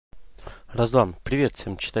Раздам привет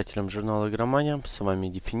всем читателям журнала Игромания, с вами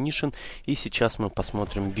Definition, и сейчас мы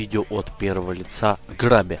посмотрим видео от первого лица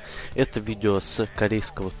Grubby. Это видео с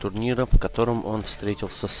корейского турнира, в котором он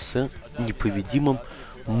встретился с непобедимым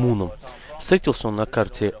Муном. Встретился он на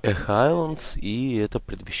карте EchoIsles, и это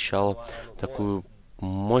предвещало такую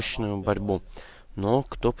мощную борьбу. Но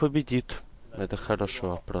кто победит? Это хороший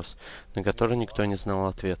вопрос, на который никто не знал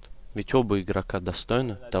ответ. Ведь оба игрока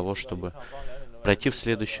достойны того, чтобы пройти в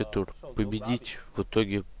следующий тур, победить в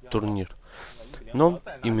итоге турнир. Но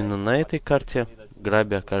именно на этой карте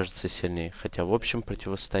Grubby окажется сильнее, хотя в общем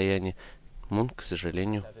противостоянии Мун, к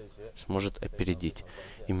сожалению, сможет опередить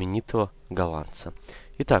именитого голландца.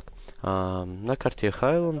 Итак, на карте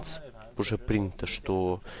EchoIsles уже принято,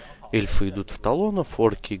 что эльфы идут в талонов,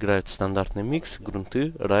 орки играют стандартный микс,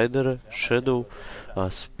 грунты, райдеры, шэдоу,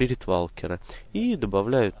 спиритвалкеры. И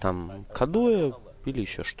добавляют там кадоя или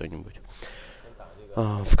еще что-нибудь.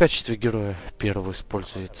 В качестве героя первого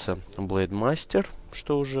используется Блейдмастер,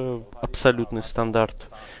 что уже абсолютный стандарт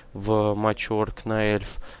в матче орк на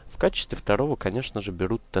эльф. В качестве второго, конечно же,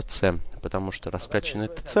 берут ТЦ, потому что раскачанный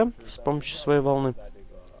ТЦ с помощью своей волны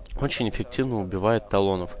очень эффективно убивает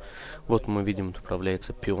талонов. Вот мы видим,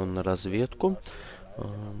 отправляется пион на разведку,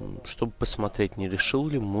 чтобы посмотреть, не решил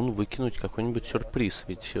ли Мун выкинуть какой-нибудь сюрприз,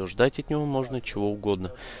 ведь ждать от него можно чего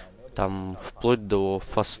угодно. Там вплоть до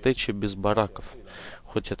фастеча без бараков.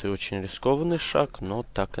 Хоть это и очень рискованный шаг, но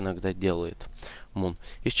так иногда делает Мун.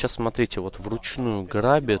 И сейчас смотрите, вот вручную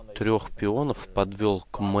Grubby 3 пионов подвел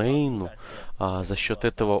к мейну. За счет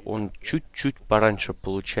этого он чуть-чуть пораньше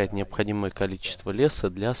получает необходимое количество леса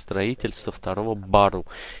для строительства второго бару.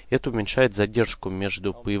 Это уменьшает задержку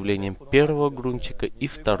между появлением первого грунтика и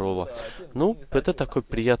второго. Ну, это такой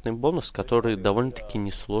приятный бонус, который довольно-таки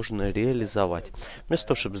несложно реализовать. Вместо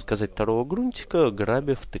того, чтобы заказать второго грунтика,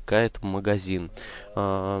 Grubby втыкает магазин.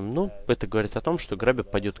 Ну, это говорит о том, что Grubby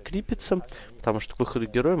пойдет крипиться, потому что к выходу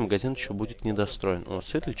героя магазин еще будет недостроен. О,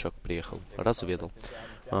 светлячок приехал, разведал.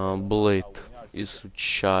 Блейд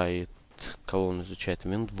изучает... Кого он изучает?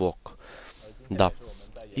 Виндвок. Да.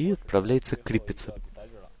 И отправляется крипиться.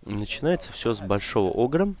 Начинается все с большого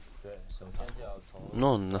огра.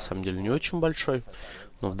 Но он на самом деле не очень большой.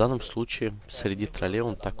 Но в данном случае среди троллей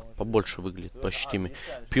он так побольше выглядит, поощутимее.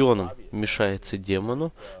 Пионом мешается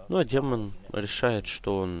демону. Ну а демон решает,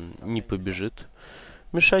 что он не побежит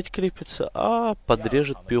мешать крипиться, а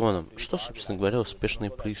подрежет пионом. Что, собственно говоря, успешно и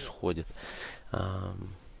происходит.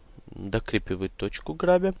 Докрепивает точку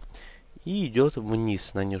Grubby и идет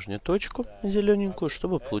вниз на нижнюю точку, зелененькую,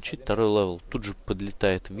 чтобы получить второй левел. Тут же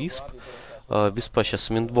подлетает Висп. Виспа сейчас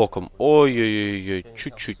виндвоком. Ой-ой-ой,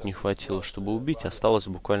 чуть-чуть не хватило, чтобы убить. Осталось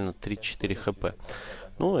буквально 3-4 хп.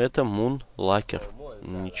 Ну, это Мун Лакер.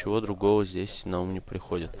 Ничего другого здесь на ум не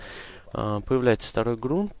приходит. Появляется второй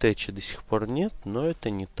грунт, течи до сих пор нет, но это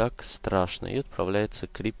не так страшно. И отправляется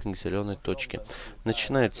крипинг зеленой точки.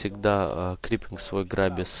 Начинает всегда крипинг свой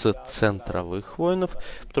Grubby с центровых воинов,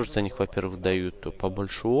 потому что за них, во-первых, дают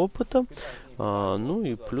побольше опыта, ну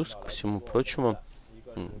и плюс ко всему прочему,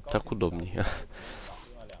 так удобнее.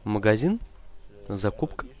 Магазин,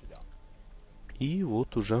 закупка, и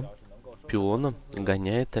вот уже пиона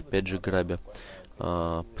гоняет опять же Grubby.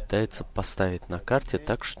 Пытается поставить на карте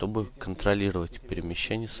так, чтобы контролировать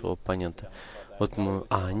перемещение своего оппонента. Вот мы...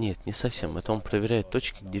 нет, не совсем. Это он проверяет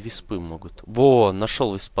точки, где виспы могут. Во,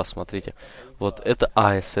 нашел виспа, смотрите. Вот, это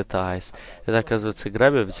айс, это айс. Это, оказывается,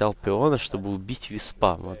 Grubby взял пиона, чтобы убить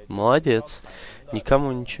виспа. Вот, молодец.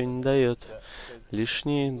 Никому ничего не дает.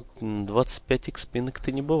 Лишние 25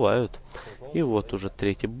 экспинок-то не бывают. И вот уже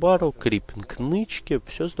третий баррел, крипинг нычки.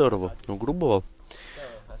 Все здорово. Ну, грубого.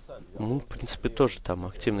 Ну, в принципе, тоже там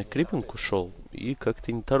активный крипинг ушел. И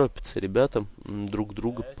как-то не торопятся ребята друг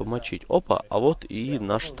друга помочить. Опа, а вот и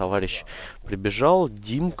наш товарищ прибежал.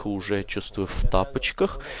 Димка уже, чувствую, в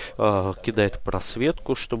тапочках. Кидает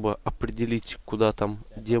просветку, чтобы определить, куда там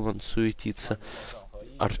демон суетится.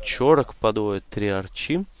 Арчерок подводит, 3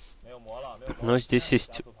 арчи. Но здесь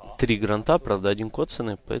есть 3 гранта, правда, один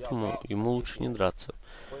коцаный, поэтому ему лучше не драться.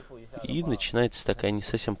 И начинается такая не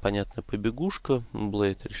совсем понятная побегушка.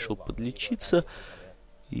 Блейд решил подлечиться.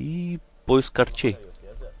 И поиск арчей.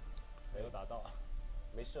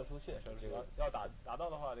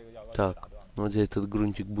 Так, ну где этот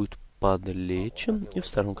грунтик будет подлечен и в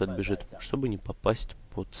сторонку отбежит, чтобы не попасть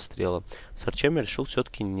под стрелы. С арчами решил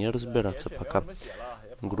все-таки не разбираться пока.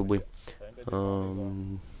 Грубый.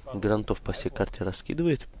 Грантов по всей карте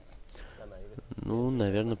раскидывает. Ну,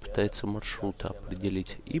 наверное, пытается маршруты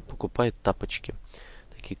определить. И покупает тапочки.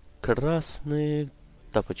 Такие красные,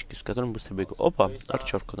 тапочки, с которыми быстро бегаю. Опа,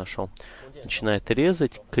 арчерку нашел. Начинает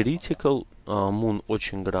резать. Критикал. Мун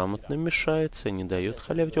очень грамотно мешается, не дает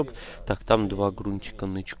халявить опыт. Так, там 2 грунтика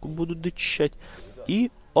нычку будут дочищать.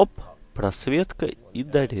 И оп, просветка и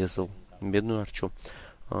дорезал бедную арчу.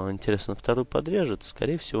 Интересно, второй подрежет?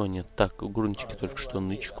 Скорее всего, нет. Так, грунтики только что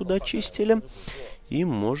нычку дочистили. И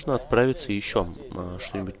можно отправиться еще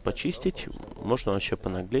что-нибудь почистить. Можно вообще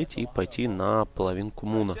понаглеть и пойти на половинку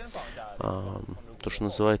муна. То, что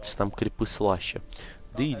называется там крипы слаще.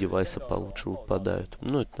 Да и девайсы получше выпадают.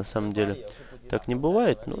 Ну, это на самом деле так не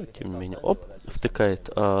бывает, но тем не менее. Оп, втыкает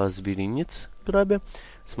зверинец Граби.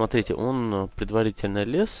 Смотрите, он предварительно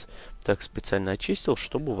лес так специально очистил,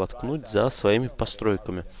 чтобы воткнуть за своими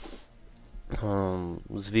постройками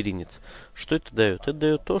зверинец. Что это дает? Это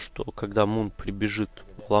дает то, что когда мун прибежит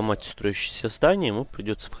ломать строящиеся здания, ему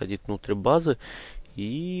придется входить внутрь базы,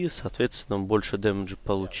 и, соответственно, больше дэмэджа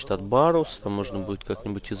получит от Баруса. Там можно будет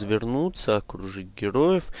как-нибудь извернуться, окружить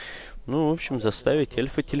героев. Ну, в общем, заставить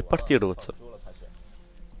эльфа телепортироваться.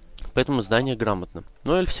 Поэтому здание грамотно.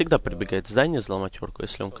 Но эльф всегда прибегает в здание взломать орку,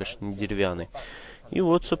 если он, конечно, не деревянный. И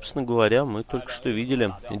вот, собственно говоря, мы только что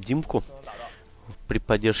видели Димку при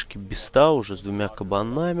поддержке Беста уже с 2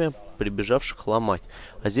 кабанами, прибежавших ломать.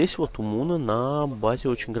 А здесь вот у Муна на базе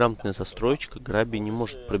очень грамотная застройка. Граби не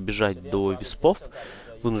может пробежать до виспов.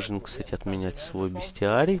 Вынужден, кстати, отменять свой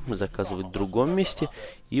бестиарий, заказывать в другом месте.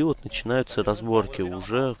 И вот начинаются разборки.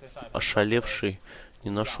 Уже ошалевший не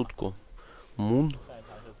на шутку Мун,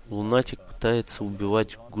 Лунатик, пытается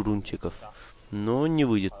убивать грунтиков. Но не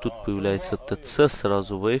выйдет. Тут появляется ТЦ,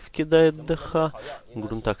 сразу вейв кидает ДХ.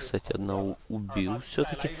 Грунта, кстати, одного убил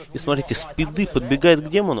все-таки. И смотрите, спиды подбегает к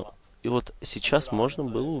демону. И вот сейчас можно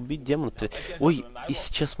было убить демона. Ой, и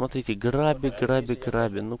сейчас, смотрите, Граби.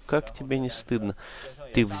 Ну как тебе не стыдно?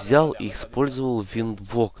 Ты взял и использовал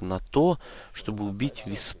виндвок на то, чтобы убить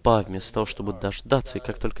виспа, вместо того, чтобы дождаться. И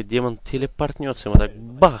как только демон телепортнется, ему так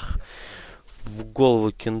бах! В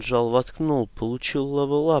голову кинжал воткнул, получил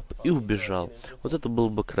левел-ап и убежал. Вот это было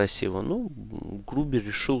бы красиво. Ну, Груби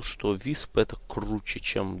решил, что Висп это круче,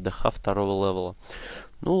 чем ДХ 2-го левела.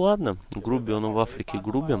 Ну ладно, Груби он в Африке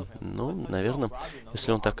Груби. Ну, наверное,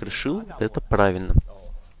 если он так решил, это правильно.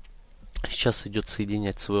 Сейчас идет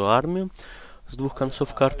соединять свою армию с 2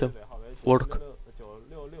 концов карты. Орк.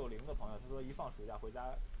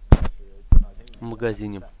 В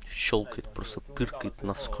магазине щелкает, просто тыркает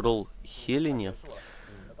на скролл Хелене,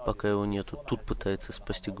 пока его нету. Тут пытается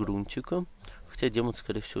спасти грунтика, хотя демон,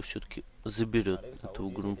 скорее всего, все-таки заберет этого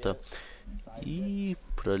грунта. И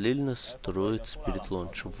параллельно строит спирит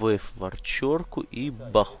лонж. Вейв в арчерку и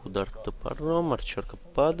бах, удар топором. Арчерка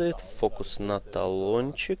падает, фокус на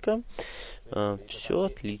талончика. Все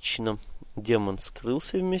отлично. Демон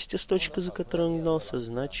скрылся вместе с точкой, за которой он гнался,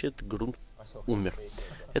 значит, грунт умер.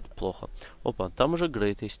 Это плохо. Опа, там уже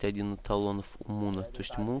грейд есть 1 талонов у Муна. То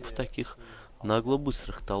есть Мун в таких нагло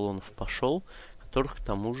быстрых талонов пошел, которых к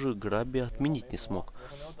тому же Граби отменить не смог.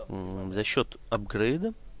 За счет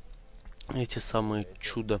апгрейда эти самые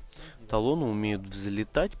чудо талоны умеют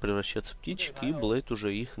взлетать, превращаться в птичек, и Блейд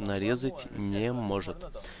уже их нарезать не может.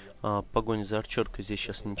 Погоня за арчеркой здесь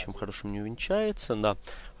сейчас ничем хорошим не увенчается. Да,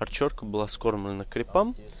 арчерка была скормлена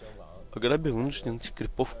крипам, а Граби вынужден этих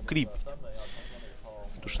крипов крипить.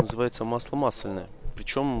 То, что называется масло масляное.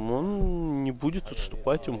 Причем он не будет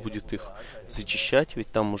отступать, он будет их зачищать,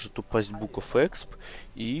 ведь там может упасть Book of Exp.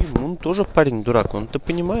 И он тоже парень дурак, он это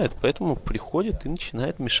понимает, поэтому приходит и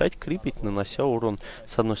начинает мешать крипить, нанося урон.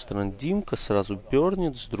 С одной стороны Димка сразу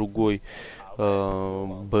бернет, с другой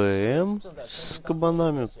БМ с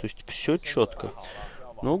кабанами, то есть все четко.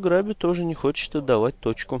 Но Граби тоже не хочет отдавать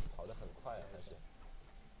точку.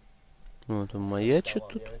 Вот он маячит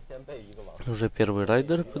тут. Уже первые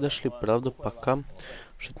райдеры подошли. Правда, пока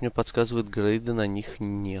что-то мне подсказывает, грейда на них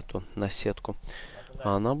нету. На сетку.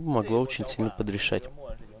 А она бы могла очень сильно подрешать.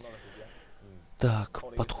 Так,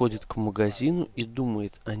 подходит к магазину и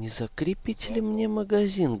думает, а не закрепить ли мне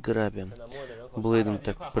магазин Граби? Блейдом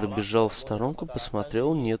так пробежал в сторонку,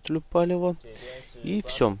 посмотрел, нет ли палева. И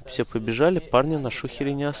все побежали, парня на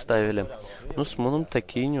шухере не оставили. Но с Муном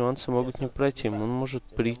такие нюансы могут не пройти. Мун может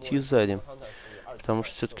прийти сзади. Потому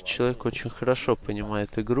что все-таки человек очень хорошо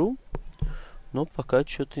понимает игру. Но пока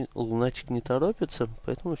что-то Лунатик не торопится,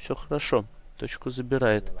 поэтому все хорошо. Точку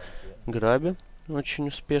забирает Граби очень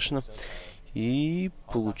успешно. И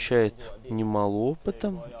получает немало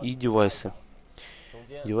опыта и девайсы.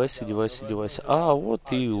 Девайсы. А вот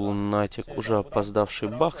и Лунатик, уже опоздавший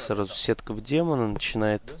бах, сразу сетка в демона,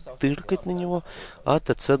 начинает тыркать на него, а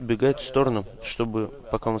ТЦ отбегает в сторону, чтобы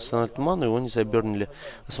пока он восстанавливает ману, его не забернили.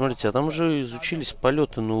 Смотрите, а там уже изучились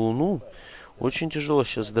полеты на Луну. Очень тяжело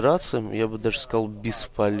сейчас драться, я бы даже сказал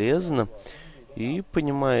бесполезно. И,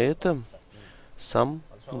 понимая это, сам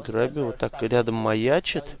Грабби вот так рядом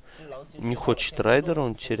маячит. Не хочет райдера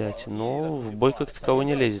он терять, но в бой как таковой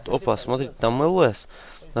не лезет. Опа, смотрите, там ЛС.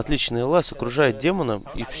 Отличный ЛС окружает демона,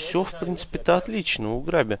 и все, в принципе-то, отлично у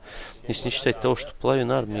Грабби. Если не считать того, что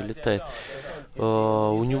половина армии летает.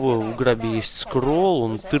 У него, у Грабби есть скролл,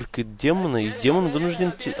 он тыркает демона, и демон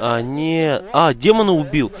вынужден... демона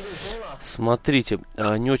убил! Смотрите,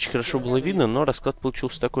 не очень хорошо было видно, но расклад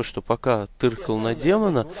получился такой, что пока тыркал на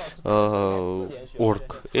демона,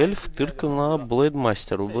 орк-эльф тыркал на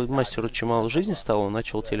блейдмастера. У блейдмастера очень мало жизни стало, он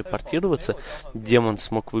начал телепортироваться, демон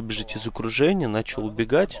смог выбежать из окружения, начал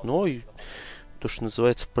убегать, но то, что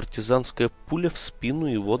называется, партизанская пуля в спину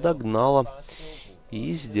его догнала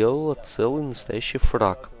и сделала целый настоящий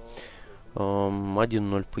фраг.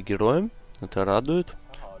 1-0 по героям, это радует,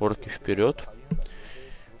 орки вперед.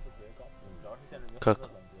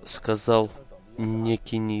 Как сказал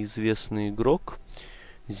некий неизвестный игрок,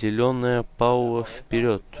 зеленая паула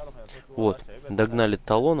вперед. Вот, догнали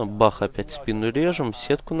талона, бах, опять спину режем,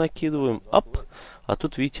 сетку накидываем, ап. А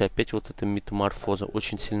тут, видите, опять вот эта метаморфоза.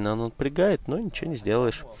 Очень сильно она напрягает, но ничего не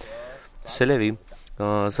сделаешь. Соляви.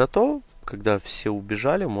 Зато, когда все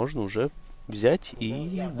убежали, можно уже взять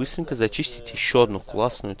и быстренько зачистить еще одну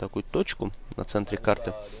классную такую точку на центре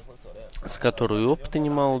карты, с которой опыта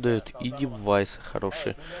немало дают, и девайсы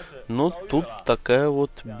хорошие. Но тут такая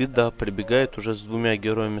вот беда. Прибегает уже с двумя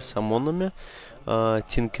героями-самонами,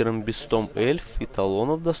 Тинкером, Бестом, эльф, и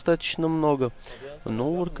талонов достаточно много.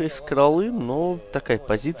 Но орка из скроллы, но такая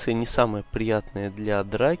позиция не самая приятная для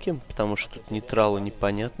драки, потому что тут нейтралы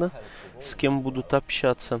непонятно, с кем будут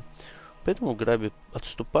общаться. Поэтому Грабби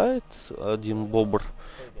отступает, один бобр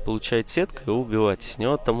получает сетку и убивает. С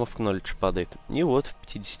него там Knowledge падает. И вот в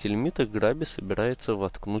 50 лимитах Грабби собирается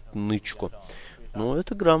воткнуть нычку. Ну,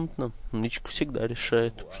 это грамотно. Нычку всегда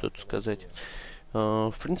решает, что тут сказать.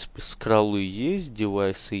 В принципе, скроллы есть,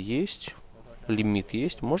 девайсы есть, лимит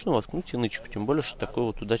есть. Можно воткнуть и нычку. Тем более, что такой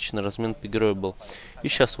вот удачный размен героя был. И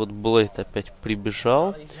сейчас вот Блейд опять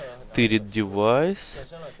прибежал. Тырит девайс,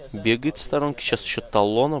 бегает в сторонке, сейчас еще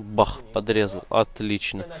талона, бах, подрезал,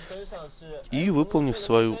 отлично. И, выполнив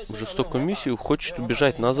свою жестокую миссию, хочет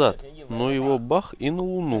убежать назад, но его бах и на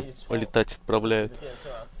Луну летать отправляют.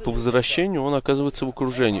 По возвращению он оказывается в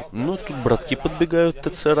окружении. Но тут братки подбегают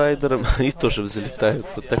ТЦ-райдером и тоже взлетают.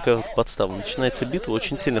 Вот такая вот подстава. Начинается битва,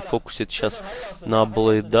 очень сильно фокусит сейчас на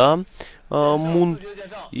Блейда Мун.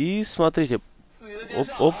 И смотрите,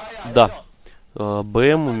 оп-оп, да.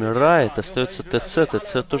 БМ умирает, остается ТЦ,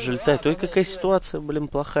 ТЦ тоже летает. Ой, какая ситуация, блин,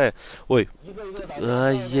 плохая. Ой,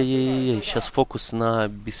 ай-яй-яй-яй, сейчас фокус на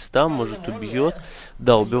Беста, может убьет.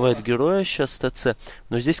 Да, убивает героя сейчас ТЦ.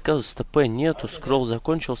 Но здесь, кажется, ТП нету, скролл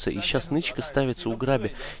закончился, и сейчас нычка ставится у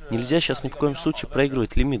Грабби. Нельзя сейчас ни в коем случае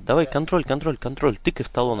проигрывать лимит. Давай, контроль, тыкай в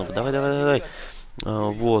талонов, давай.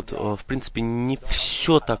 Вот, в принципе, не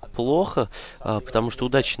все так плохо, потому что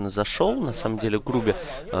удачно зашел, на самом деле, Грубби,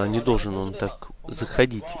 не должен он так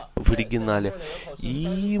заходить в оригинале,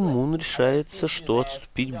 и Мун решается, что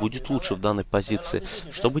отступить будет лучше в данной позиции,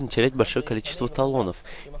 чтобы не терять большое количество талонов,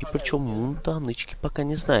 и причем Мун-то нычки пока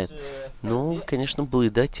не знает, но, конечно,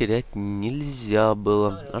 Блейда терять нельзя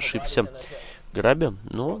было, ошибся Грабби,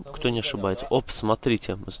 но кто не ошибается. Оп,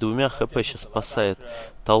 смотрите, с 2 хп сейчас спасает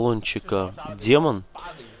талончика демон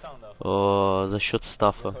за счет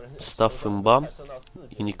стафа. Стаф имба,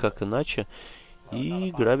 и никак иначе.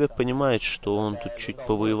 И Грабби понимает, что он тут чуть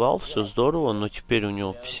повоевал, все здорово, но теперь у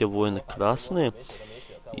него все воины красные.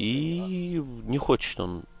 И не хочет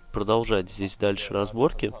он продолжать здесь дальше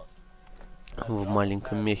разборки в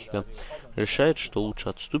маленьком Мехико. Решает, что лучше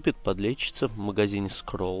отступит, подлечится, в магазине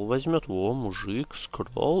скролл возьмет. Во, мужик,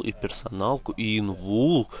 скролл и персоналку, и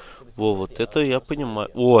инвул. Во, вот это я понимаю.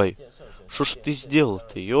 Ой, что ж ты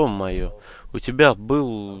сделал-то, ё-моё. У тебя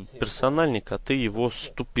был персональник, а ты его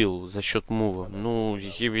ступил за счет мува. Ну,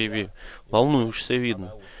 волнуешься,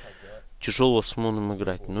 видно. Тяжело с Муном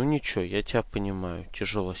играть. Ну ничего, я тебя понимаю,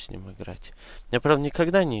 тяжело с ним играть. Я, правда,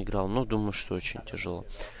 никогда не играл, но думаю, что очень тяжело.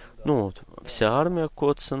 Ну вот, вся армия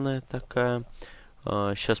коцаная такая.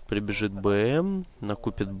 Сейчас прибежит БМ,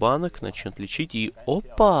 накупит банок, начнет лечить. И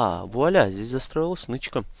опа! Вуаля, здесь застроилась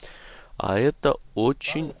нычка. А это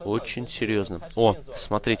очень-очень серьезно. О,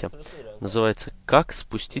 смотрите, называется «Как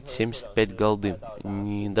спустить 75 голды».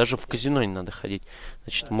 Даже в казино не надо ходить.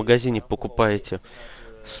 Значит, в магазине покупаете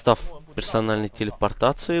став персональной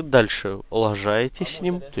телепортации, дальше лажаете с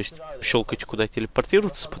ним, то есть щелкаете, куда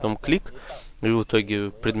телепортироваться, потом клик, и в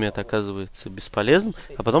итоге предмет оказывается бесполезным,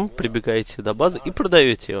 а потом прибегаете до базы и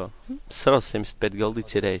продаете его. Сразу 75 голды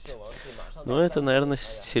теряете. Но это, наверное,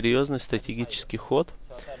 серьезный стратегический ход,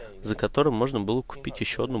 за которым можно было купить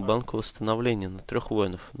еще одну банку восстановления на 3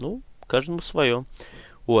 воинов. Ну, каждому свое.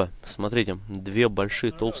 О, смотрите, 2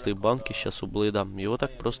 большие толстые банки сейчас у Блейда. Его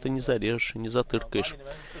так просто не зарежешь, не затыркаешь.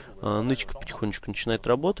 Нычка потихонечку начинает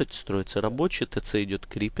работать, строится рабочий, ТЦ идет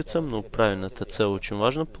крипиться. Ну, правильно, ТЦ очень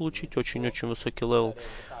важно получить, очень-очень высокий левел.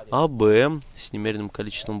 А БМ с немеренным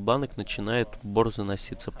количеством банок начинает борзо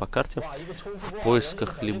носиться по карте в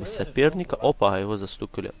поисках либо соперника. Опа, его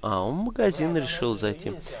застукали. Он в магазин решил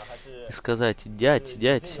зайти и сказать: дядь,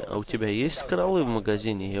 а у тебя есть скроллы в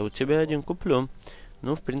магазине? Я у тебя один куплю.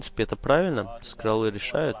 Ну, в принципе, это правильно. Скроллы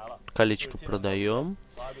решают. Колечко продаем.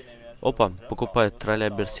 Опа, покупает тролля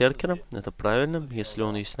берсеркера. Это правильно. Если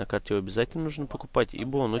он есть на карте, его обязательно нужно покупать,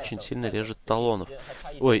 ибо он очень сильно режет талонов.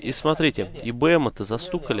 Ой, и смотрите, и БМ-то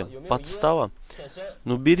застукали. Подстава.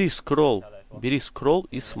 Ну, бери скролл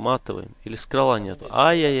и сматывай. Или скролла нет.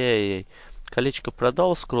 Ай-яй-яй-яй. Колечко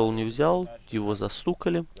продал, скролл не взял, его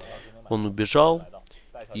застукали. Он убежал.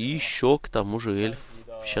 И еще к тому же эльф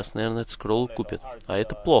сейчас, наверное, этот скролл купит. А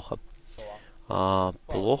это плохо.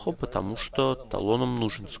 Плохо, потому что талонам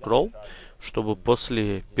нужен скролл, чтобы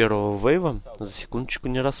после первого вейва за секундочку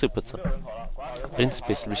не рассыпаться. В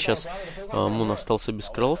принципе, если бы сейчас Мун остался без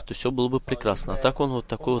скроллов, то все было бы прекрасно. А так он вот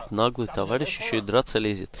такой вот наглый товарищ, еще и драться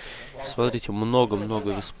лезет. Смотрите,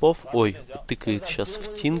 много-много виспов. Ой, тыкает сейчас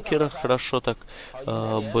в Тинкера, хорошо так.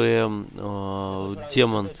 БМ,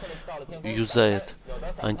 демон юзает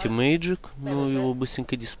антимейджик, ну его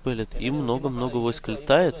быстренько диспелит. И много-много войск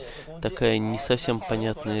летает. Такая не совсем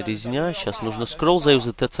понятная резня. Сейчас нужно скролл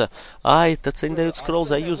заюзать ТЦ. Ай, ТЦ не дают скролл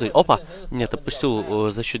заюзать. Опа! Нет,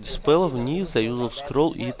 опустил за счет диспела вниз, заюзал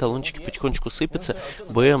скролл, и талончики потихонечку сыпятся.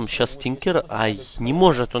 БМ сейчас Тинкера. Ай, не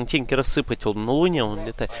может он Тинкера сыпать. Он на Луне, он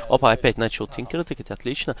летает. Опа, опять начал Тинкера тыкать.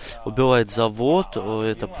 Отлично. Убивает завод.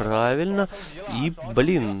 Это правильно. И,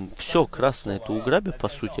 блин, все красное. Это у Граби, по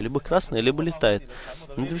сути. Либо красное, либо летает.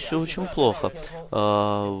 Это все очень плохо.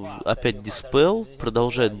 Опять диспел.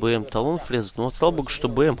 Продолжает БМ талонов резать. Ну вот слава богу, что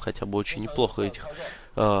БМ хотя бы очень неплохо этих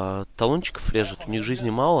талончиков режет. У них жизни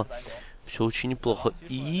мало. Все очень неплохо.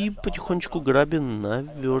 И потихонечку Граби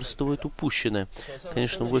наверстывает упущенное.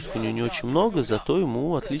 Конечно, войск у него не очень много, зато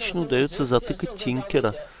ему отлично удается затыкать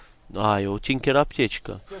Тинкера. И у Тинкера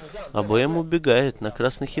аптечка. А БМ убегает на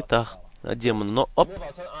красных хитах. А демон, но оп,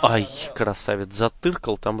 ай, красавец,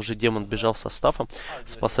 затыркал, там уже демон бежал со стафом,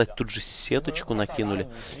 спасать тут же сеточку накинули.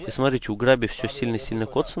 И смотрите, у Граби все сильно-сильно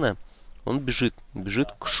коцаное, он бежит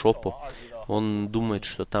к шопу. Он думает,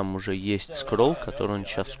 что там уже есть скролл, который он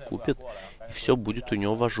сейчас купит, и все будет у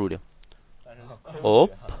него в ажуре.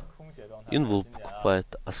 Оп, инвул покупает,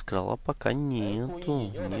 а скролла пока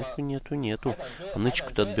нету. А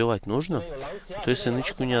нычку-то отбивать нужно. То есть, если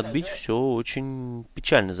нычку не отбить, все очень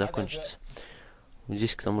печально закончится.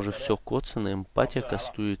 Здесь к тому же все коцано, эмпатия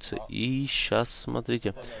кастуется. И сейчас,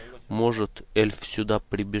 смотрите, может эльф сюда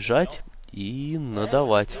прибежать и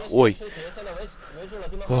надавать. Ой,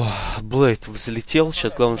 Блейд взлетел.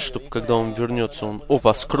 Сейчас главное, чтобы когда он вернется, он...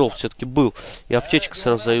 Опа, скролл все-таки был. И аптечка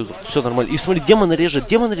сразу заюзал. Все нормально. И смотри, демона режет.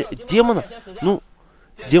 Демона. Ну,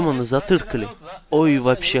 демона затыркали. Ой,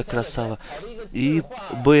 вообще красава. И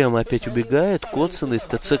БМ опять убегает, коцанный.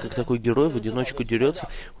 ТЦ, как такой герой, в одиночку дерется.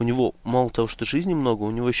 У него мало того, что жизни много,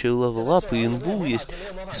 у него еще и левел-ап, и инвул есть.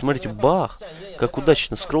 И смотрите, бах! Как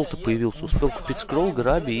удачно скролл-то появился. Успел купить скролл,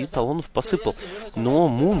 Граби и талонов посыпал. Но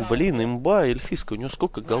Мун, блин, имба, эльфийская. У него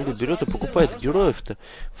сколько голды берет и покупает героев-то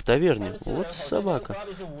в таверне. Вот собака.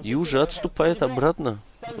 И уже отступает обратно.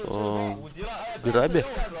 Граби.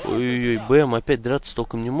 Ой-ой-ой, БМ опять драться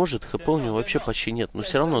толком не может. ХП у него вообще почти нет. Но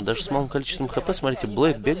все равно, даже с малым количеством ХП, смотрите,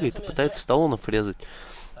 Блейд бегает и пытается талонов резать.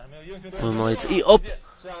 Он молодец. И оп!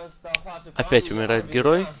 Опять умирает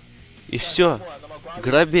герой. И все.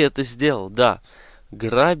 Граби это сделал, да.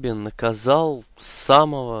 Граби наказал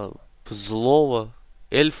самого злого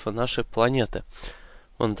эльфа нашей планеты.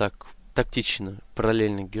 Он так тактично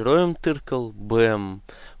параллельно героям тыркал. БМ...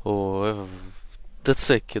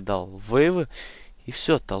 ТЦ кидал вейвы, и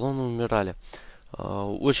все, талоны умирали.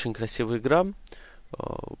 Очень красивая игра.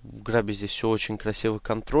 Граби здесь все очень красиво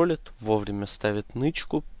контролит, вовремя ставит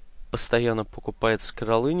нычку, постоянно покупает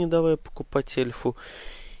скроллы, не давая покупать эльфу.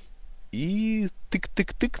 И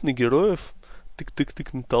тык-тык-тык на героев, тык-тык-тык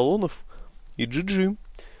на талонов, и GG.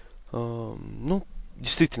 Ну,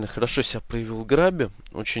 действительно, хорошо себя проявил Граби,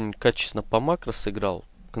 очень качественно по макро сыграл,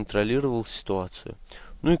 контролировал ситуацию.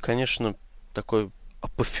 Ну и, конечно, такой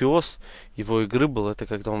апофеоз его игры был, это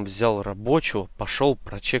когда он взял рабочего, пошел,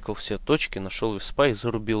 прочекал все точки, нашел виспа и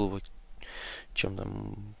зарубил его чем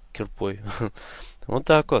там, кирпой. Вот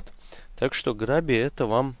так вот. Так что Граби это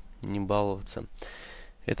вам не баловаться.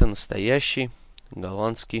 Это настоящий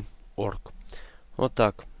голландский орк. Вот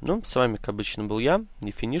так. Ну, с вами, как обычно, был я,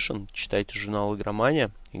 Definition. Читайте журнал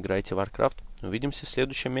Игромания, играйте в Warcraft. Увидимся в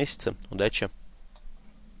следующем месяце. Удачи!